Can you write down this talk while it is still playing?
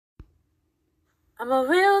I'm a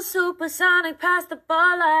real supersonic, pass the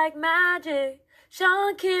ball like magic.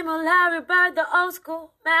 Sean Kimmel, Larry Bird, the old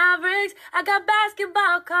school Mavericks. I got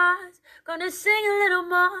basketball cards, gonna sing a little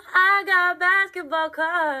more. I got basketball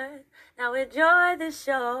cards, now enjoy the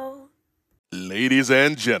show. Ladies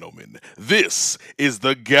and gentlemen, this is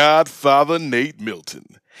the Godfather Nate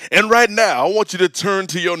Milton. And right now, I want you to turn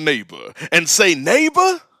to your neighbor and say,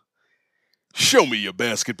 "Neighbor, show me your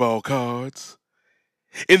basketball cards."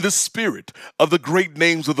 In the spirit of the great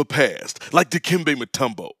names of the past, like Dikembe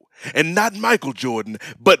Mutombo, and not Michael Jordan,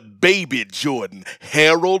 but Baby Jordan,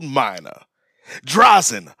 Harold Miner,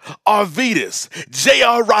 Drazen, Arvidas,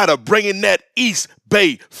 J.R. Ryder bringing that East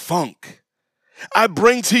Bay funk. I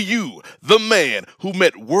bring to you the man who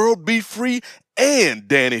met World B. Free and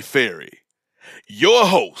Danny Ferry, your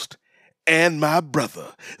host and my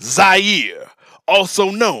brother, Zaire,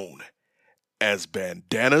 also known as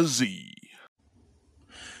Bandana Z.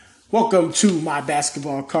 Welcome to My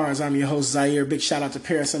Basketball Cards. I'm your host, Zaire. Big shout out to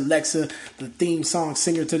Paris Alexa, the theme song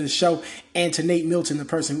singer to the show, and to Nate Milton, the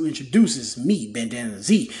person who introduces me, Bandana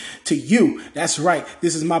Z, to you. That's right.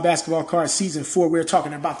 This is My Basketball Cards Season 4. We're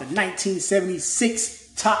talking about the 1976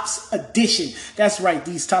 Topps edition. That's right.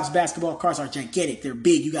 These Topps basketball cards are gigantic. They're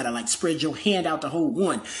big. You got to spread your hand out to hold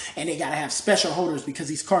one. And they got to have special holders because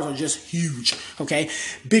these cards are just huge. Okay.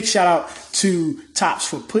 Big shout out to Topps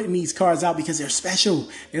for putting these cards out because they're special.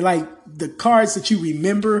 They're like the cards that you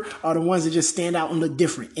remember are the ones that just stand out and look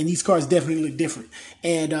different. And these cards definitely look different.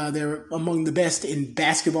 And they're among the best in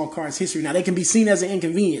basketball cards history. Now, they can be seen as an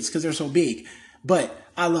inconvenience because they're so big, but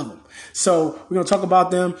I love them. So we're going to talk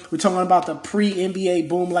about them. We're talking about the pre-NBA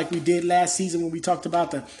boom like we did last season when we talked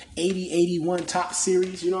about the 80-81 Topps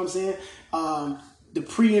series. You know what I'm saying? The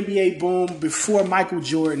pre-NBA boom before Michael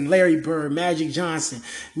Jordan, Larry Bird, Magic Johnson.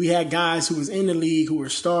 We had guys who was in the league, who were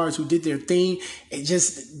stars, who did their thing.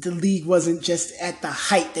 The league wasn't just at the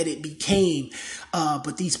height that it became.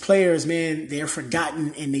 But these players, man, they're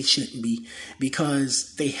forgotten and they shouldn't be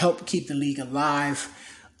because they helped keep the league alive.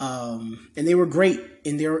 And they were great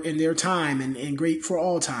in their time and great for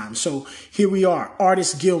all time. So here we are,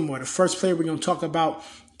 Artis Gilmore, the first player we're going to talk about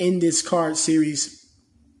in this card series.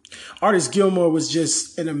 Artis Gilmore was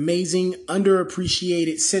just an amazing,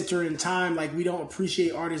 underappreciated center in time. Like, we don't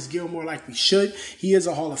appreciate Artis Gilmore like we should. He is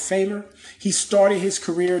a Hall of Famer. He started his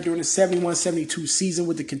career during the 71-72 season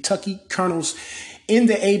with the Kentucky Colonels in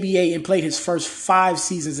the ABA and played his first 5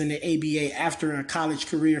 seasons in the ABA after a college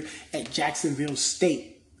career at Jacksonville State.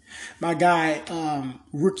 My guy,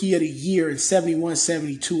 rookie of the year in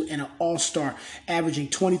 71-72 and an all-star, averaging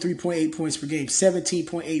 23.8 points per game,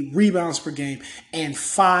 17.8 rebounds per game, and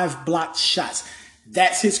 5 blocked shots.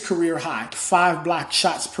 That's his career high, 5 blocked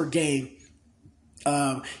shots per game.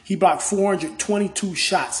 He blocked 422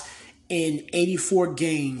 shots in 84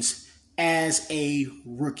 games as a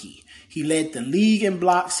rookie. He led the league in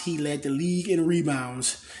blocks, he led the league in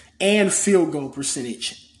rebounds, and field goal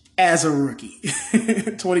percentage as a rookie,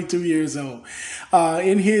 22 years old.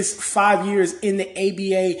 In his 5 years in the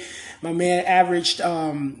ABA, my man averaged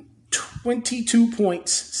 22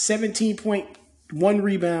 points, 17.1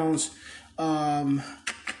 rebounds,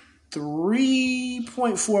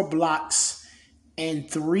 3.4 blocks, and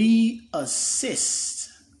 3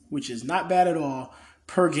 assists, which is not bad at all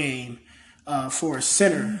per game for a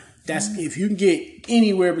center. That's if you can get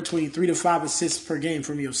anywhere between 3 to 5 assists per game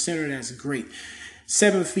from your center, that's great.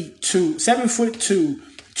 7'2",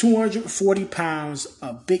 240 pounds,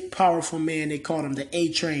 a big, powerful man. They called him the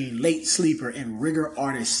A-Train, late sleeper, and rigor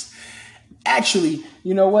artist. Actually,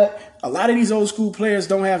 you know what? A lot of these old school players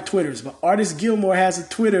don't have Twitters, but Artis Gilmore has a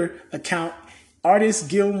Twitter account, Artis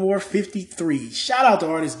Gilmore 53. Shout out to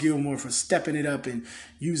Artis Gilmore for stepping it up and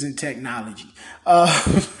using technology.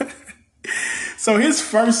 So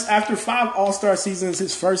after 5 All-Star seasons,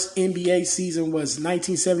 his first NBA season was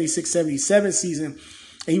 1976-77 season, and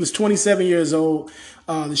he was 27 years old.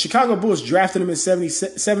 The Chicago Bulls drafted him in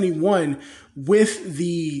 71 with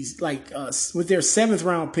with their 7th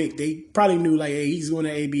round pick. They probably knew hey, he's going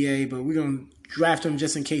to ABA, but we're going to draft him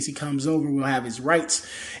just in case he comes over. We'll have his rights.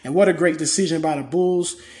 And what a great decision by the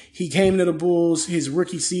Bulls. He came to the Bulls his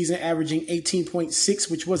rookie season averaging 18.6,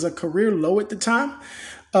 which was a career low at the time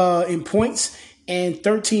in points, and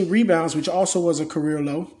 13 rebounds, which also was a career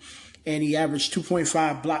low. And he averaged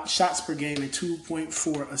 2.5 blocked shots per game and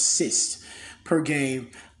 2.4 assists per game.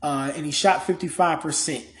 And he shot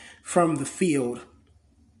 55% from the field.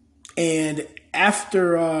 And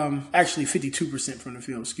after, actually 52% from the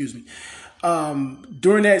field, excuse me.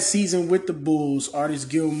 During that season with the Bulls, Artis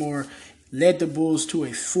Gilmore led the Bulls to a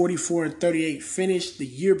 44-38 finish. The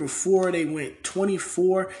year before, they went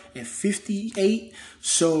 24-58.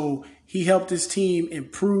 So He helped his team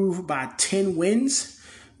improve by 10 wins,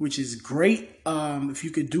 which is great. If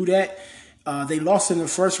you could do that. They lost in the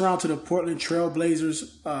first round to the Portland Trail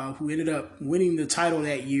Blazers, who ended up winning the title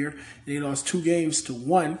that year. They lost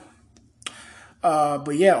 2-1.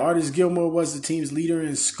 But yeah, Artis Gilmore was the team's leader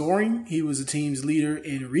in scoring. He was the team's leader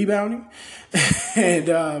in rebounding and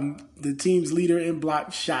the team's leader in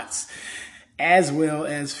blocked shots, as well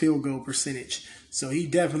as field goal percentage. So he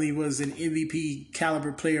definitely was an MVP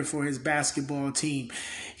caliber player for his basketball team.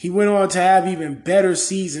 He went on to have even better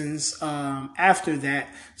seasons after that.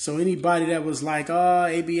 So anybody that was like, oh,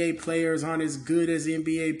 ABA players aren't as good as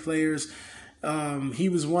NBA players, he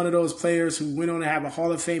was one of those players who went on to have a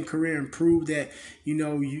Hall of Fame career and proved that,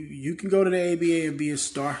 you can go to the ABA and be a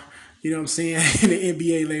star, you know what I'm saying, in the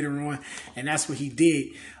NBA later on. And that's what he did.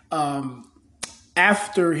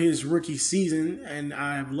 After his rookie season, and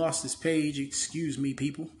I've lost this page, excuse me,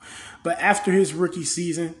 people. But after his rookie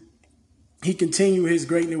season, he continued his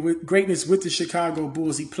greatness with the Chicago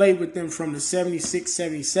Bulls. He played with them from the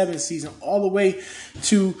 76-77 season all the way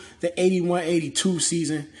to the 81-82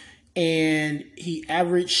 season. And he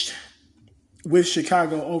averaged with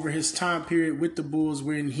Chicago over his time period with the Bulls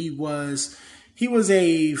when he was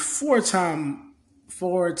a four-time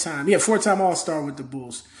All-Star with the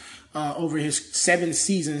Bulls. Over his 7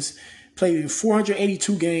 seasons, played in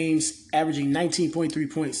 482 games, averaging 19.3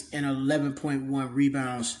 points and 11.1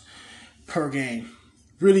 rebounds per game.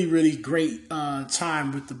 Really, really great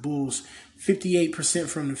time with the Bulls. 58%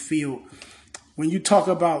 from the field. When you talk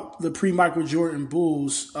about the pre-Michael Jordan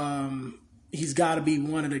Bulls, he's got to be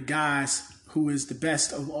one of the guys who is the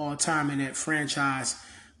best of all time in that franchise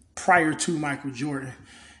prior to Michael Jordan,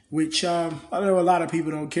 which I know a lot of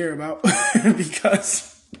people don't care about because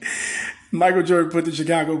Michael Jordan put the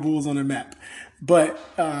Chicago Bulls on the map. But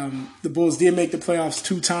the Bulls did make the playoffs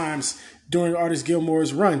 2 times during Artis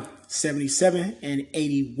Gilmore's run, 77 and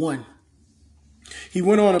 81. He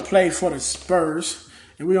went on to play for the Spurs,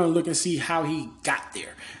 and we're going to look and see how he got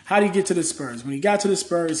there. How did he get to the Spurs? When he got to the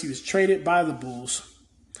Spurs, he was traded by the Bulls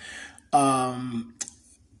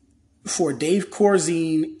for Dave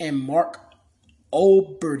Corzine and Mark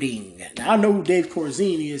Olberding. Now, I know who Dave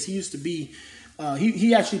Corzine is. He used to be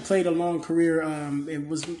he actually played a long career. It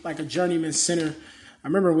was like a journeyman center. I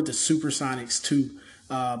remember with the Supersonics too.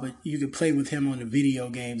 But you could play with him on the video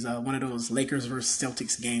games. One of those Lakers versus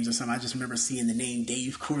Celtics games or something. I just remember seeing the name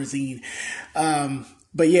Dave Corzine.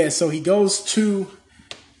 But yeah, so he goes to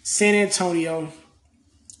San Antonio.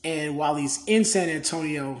 And while he's in San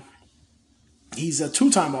Antonio, he's a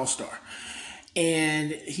 2-time All-Star.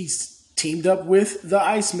 And he's teamed up with the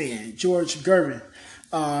Iceman, George Gervin.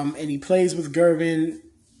 And he plays with Gervin,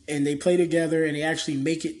 and they play together, and they actually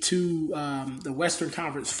make it to the Western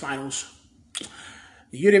Conference Finals.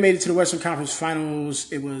 The year they made it to the Western Conference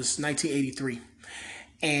Finals, it was 1983.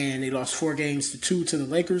 And they lost 4-2 to the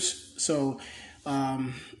Lakers. So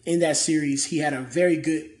in that series, he had a very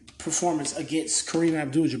good performance against Kareem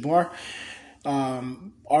Abdul-Jabbar.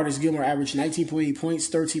 Artis Gilmore averaged 19.8 points,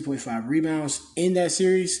 13.5 rebounds in that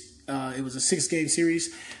series. It was a 6-game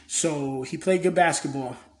series. So he played good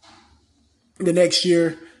basketball. The next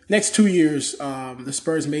 2 years, the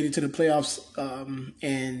Spurs made it to the playoffs,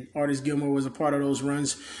 and Artis Gilmore was a part of those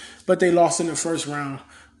runs. But they lost in the first round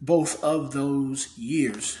both of those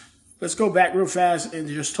years. Let's go back real fast and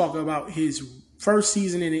just talk about his first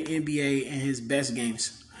season in the NBA and his best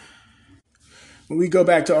games. When we go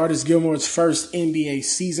back to Artis Gilmore's first NBA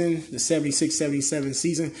season, the 76-77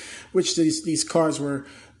 season, which these cards were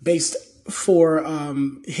based for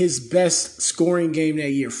his best scoring game that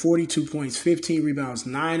year, 42 points, 15 rebounds,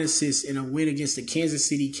 9 assists in a win against the Kansas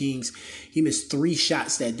City Kings. He missed 3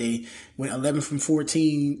 shots that day, went 11 from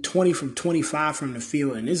 14, 20 from 25 from the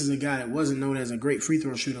field. And this is a guy that wasn't known as a great free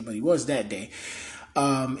throw shooter, but he was that day.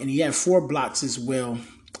 And he had 4 blocks as well.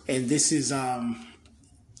 And this is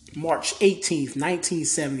March 18th,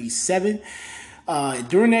 1977.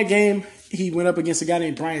 During that game, he went up against a guy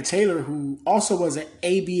named Brian Taylor, who also was an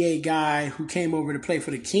ABA guy who came over to play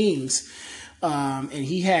for the Kings. And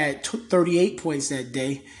he had 38 points that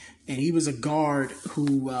day. And he was a guard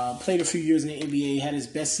who played a few years in the NBA, had his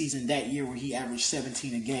best season that year where he averaged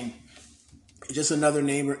 17 a game. Just another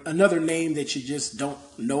name that you just don't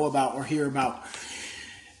know about or hear about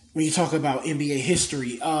when you talk about NBA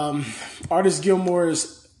history. Artis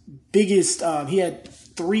Gilmore's biggest, he had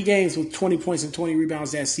 3 games with 20 points and 20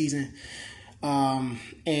 rebounds that season.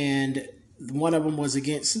 And one of them was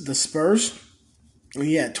against the Spurs.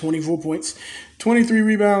 He had 24 points, 23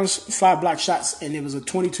 rebounds, 5 block shots, and it was a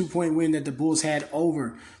 22-point win that the Bulls had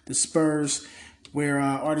over the Spurs. where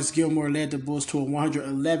Artis Gilmore led the Bulls to a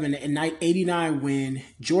 111 and 89 win.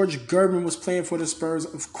 George Gervin was playing for the Spurs,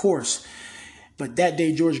 of course. But that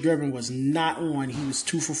day, George Gervin was not on. He was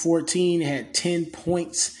 2 for 14, had 10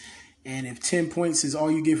 points. And if 10 points is all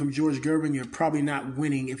you get from George Gervin, you're probably not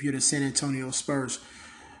winning if you're the San Antonio Spurs.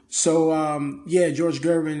 So, George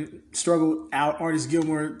Gervin struggled out. Artis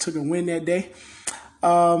Gilmore took a win that day.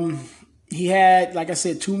 He had, like I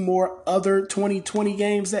said, 2 more other 2020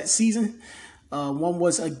 games that season. One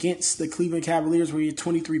was against the Cleveland Cavaliers where he had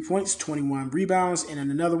 23 points, 21 rebounds, and then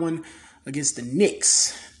another one against the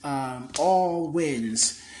Knicks. All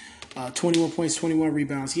wins, 21 points, 21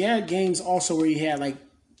 rebounds. He had games also where he had like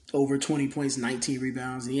over 20 points, 19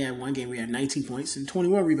 rebounds. And he had one game where he had 19 points and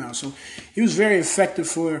 21 rebounds. So he was very effective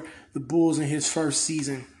for the Bulls in his first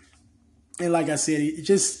season. And like I said, it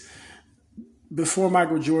just before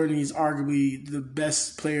Michael Jordan, he's arguably the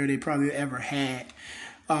best player they probably ever had.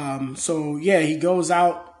 He goes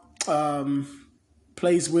out,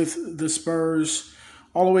 plays with the Spurs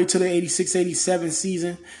all the way to the 86-87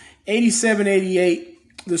 season. 87-88,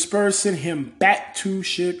 the Spurs sent him back to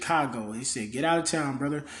Chicago. They said, get out of town,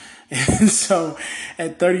 brother. And so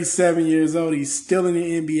at 37 years old, he's still in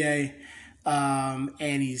the NBA,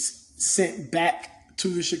 and he's sent back to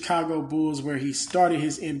the Chicago Bulls where he started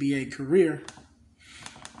his NBA career.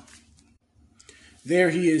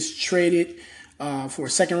 There he is traded for a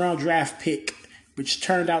second-round draft pick, which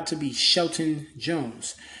turned out to be Shelton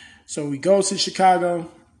Jones. So he goes to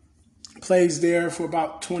Chicago, plays there for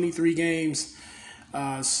about 23 games,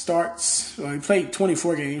 he played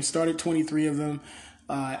 24 games, started 23 of them,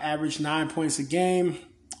 averaged 9 points a game.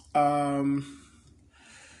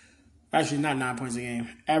 Actually, not 9 points a game,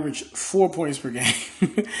 averaged 4 points per game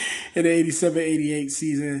in the 87-88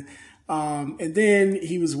 season. And then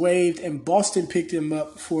he was waived, and Boston picked him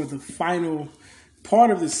up for the final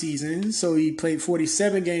part of the season. So he played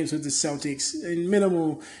 47 games with the Celtics, and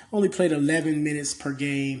minimal, only played 11 minutes per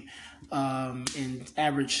game, and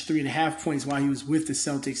averaged 3.5 points while he was with the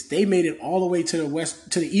Celtics. They made it all the way to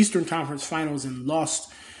the Eastern Conference Finals and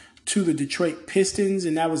lost to the Detroit Pistons,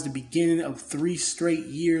 and that was the beginning of 3 straight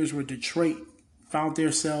years where Detroit found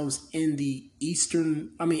themselves in the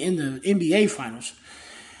NBA Finals.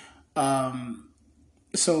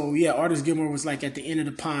 Artis Gilmore was like at the end of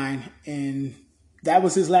the pine, and that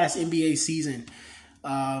was his last NBA season.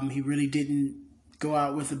 He really didn't go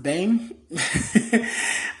out with a bang.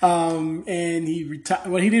 And he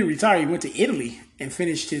retired. Well, he didn't retire. He went to Italy and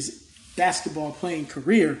finished his basketball playing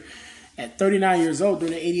career at 39 years old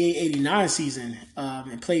during the 88-89 season,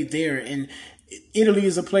 and played there. And Italy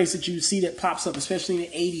is a place that you see that pops up, especially in the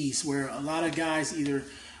 80s, where a lot of guys a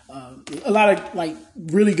lot of like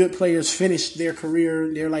really good players finished their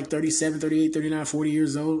career. They're like 37, 38, 39, 40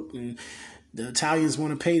 years old, and the Italians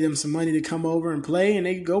want to pay them some money to come over and play, and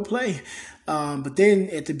they can go play. But then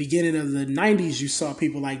at the beginning of the 90s, you saw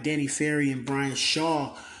people like Danny Ferry and Brian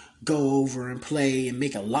Shaw go over and play and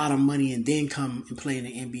make a lot of money and then come and play in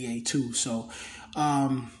the NBA too. So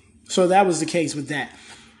that was the case with that.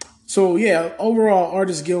 So, yeah, overall,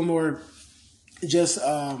 Artis Gilmore just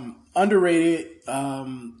underrated.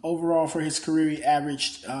 Overall for his career, he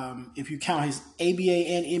averaged, if you count his ABA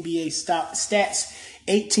and NBA stats,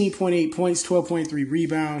 18.8 points, 12.3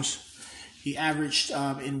 rebounds. He averaged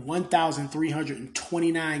in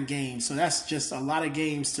 1,329 games. So that's just a lot of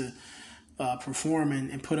games to perform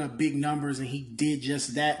and put up big numbers, and he did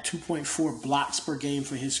just that. 2.4 blocks per game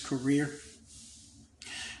for his career.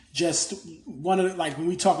 Just one of the, like when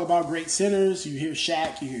we talk about great centers, you hear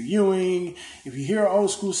Shaq, you hear Ewing. If you hear an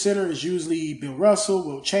old school center, it's usually Bill Russell,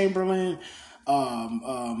 Wilt Chamberlain,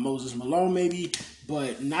 Moses Malone maybe,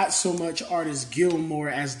 but not so much Artis Gilmore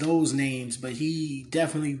as those names, but he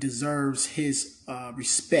definitely deserves his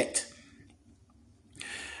respect.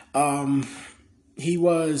 He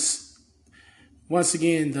was, once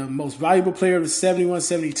again, the most valuable player of the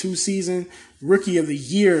 71-72 season, rookie of the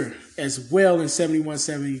year as well in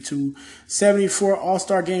 71-72, 74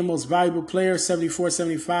 All-Star Game most valuable player,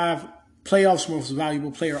 74-75 playoffs most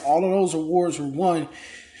valuable player. All of those awards were won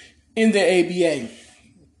in the ABA.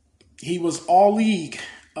 He was all league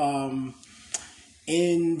in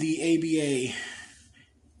the ABA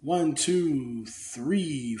 1, 2,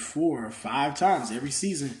 3, 4, 5 times every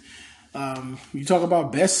season. You talk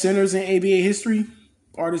about best centers in ABA history,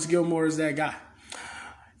 Artis Gilmore is that guy.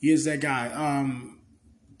 He is that guy.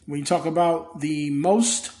 When you talk about the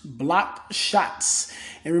most blocked shots,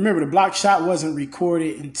 and remember, the blocked shot wasn't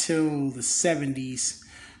recorded until the 70s.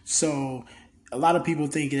 So a lot of people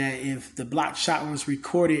think that if the blocked shot was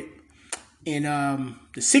recorded in the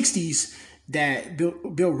 60s, that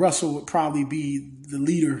Bill Russell would probably be the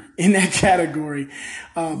leader in that category.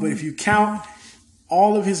 But if you count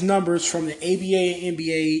all of his numbers from the ABA and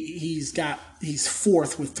NBA, he's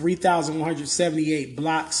fourth with 3,178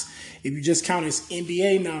 blocks. If you just count his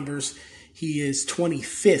NBA numbers, he is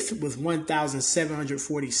 25th with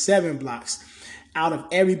 1,747 blocks. Out of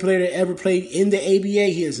every player that ever played in the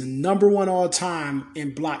ABA, he is number one all time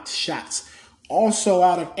in blocked shots. Also,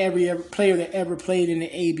 out of every player that ever played in the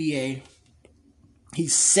ABA,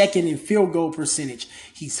 he's second in field goal percentage.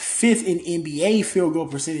 He's fifth in NBA field goal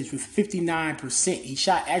percentage with 59%. He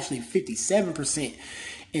shot actually 57%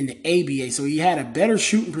 in the ABA. So he had a better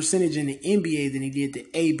shooting percentage in the NBA than he did the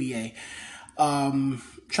ABA.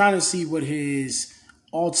 Trying to see what his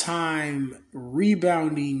all-time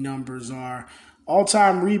rebounding numbers are.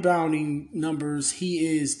 All-time rebounding numbers,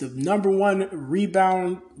 he is the number one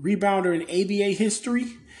rebounder in ABA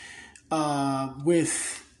history,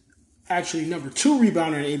 with actually number two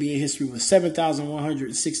rebounder in ABA history with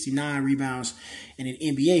 7,169 rebounds, and in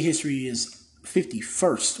NBA history is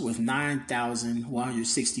 51st with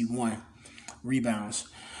 9,161 rebounds.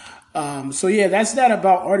 So yeah, that's that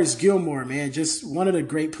about Artis Gilmore, man. Just one of the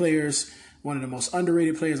great players, one of the most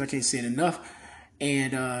underrated players. I can't say it enough.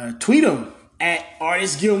 And tweet him at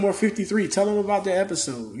Artis Gilmore 53. Tell him about the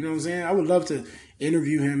episode. You know what I'm saying? I would love to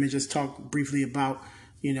interview him and just talk briefly about,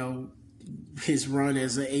 his run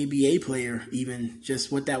as an ABA player, even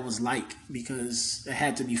just what that was like, because it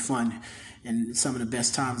had to be fun and some of the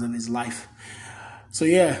best times of his life. So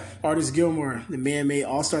yeah, Artis Gilmore, the man made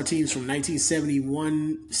all-star teams from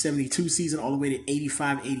 1971-72 season all the way to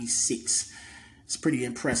 85-86. It's pretty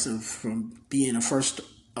impressive from being a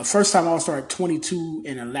first-time all-star at 22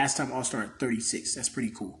 and a last-time all-star at 36. That's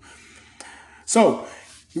pretty cool. So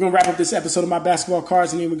we're going to wrap up this episode of My Basketball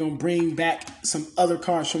Cards, and then we're going to bring back some other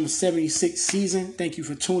cards from the 76 season. Thank you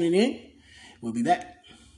for tuning in. We'll be back.